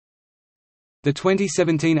The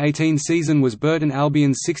 2017–18 season was Burton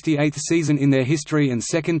Albion's 68th season in their history and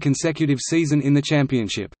second consecutive season in the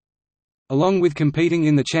Championship. Along with competing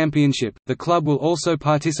in the Championship, the club will also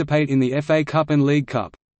participate in the FA Cup and League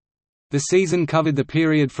Cup. The season covered the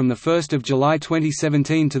period from 1 July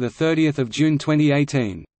 2017 to 30 June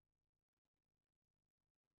 2018.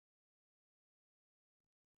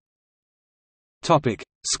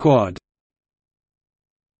 Squad.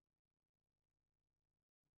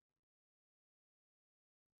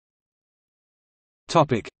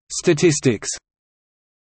 Statistics.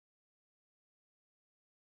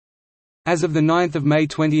 As of 9 May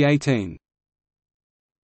 2018.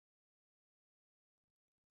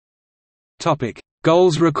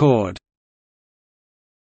 Goals record.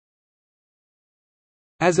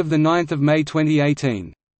 As of 9 May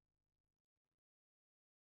 2018.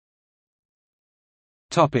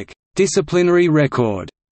 Disciplinary record.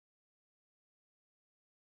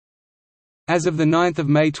 As of 9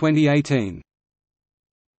 May 2018.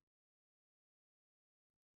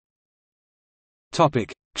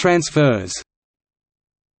 Transfers.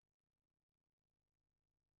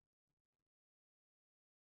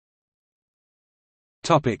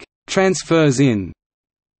 Transfers in.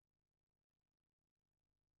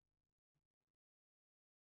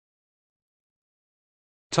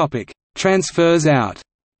 Transfers out.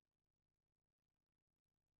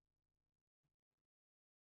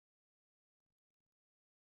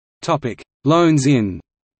 Loans in.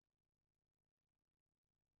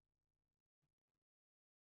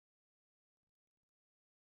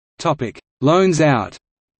 Loans out.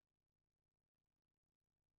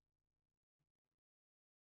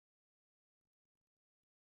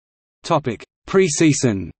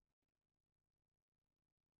 Pre-season.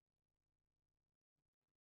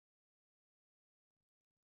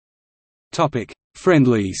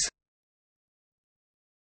 Friendlies.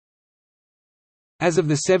 As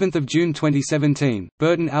of 7 June 2017,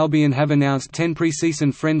 Burton Albion have announced 10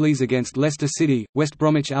 pre-season friendlies against Leicester City, West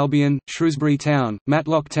Bromwich Albion, Shrewsbury Town,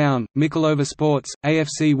 Matlock Town, Mickleover Sports,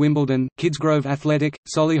 AFC Wimbledon, Kidsgrove Athletic,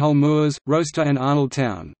 Solihull Moors, Roaster and Arnold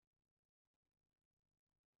Town.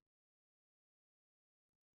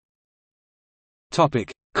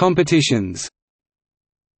 Competitions.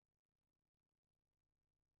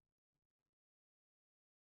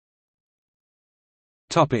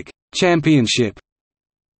 Championship.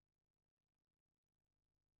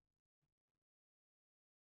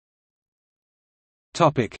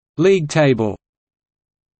 League table.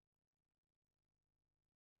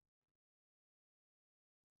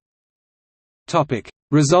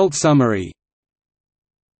 Result summary.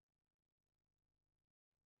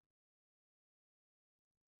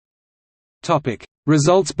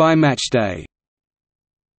 Results by matchday.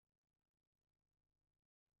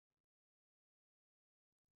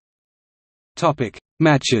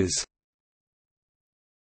 Matches.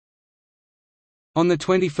 On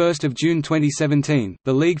 21 June 2017,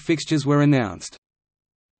 the league fixtures were announced.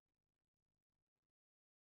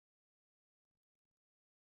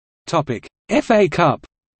 FA Cup.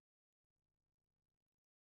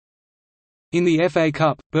 In the FA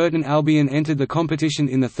Cup, Burton Albion entered the competition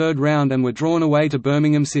in the third round and were drawn away to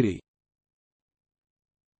Birmingham City.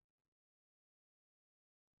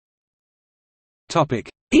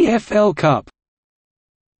 EFL Cup.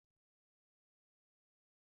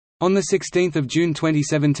 On 16 June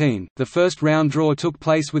 2017, the first round draw took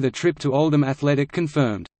place with a trip to Oldham Athletic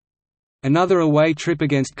confirmed. Another away trip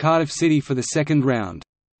against Cardiff City for the second round.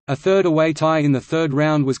 A third away tie in the third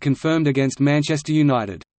round was confirmed against Manchester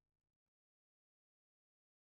United.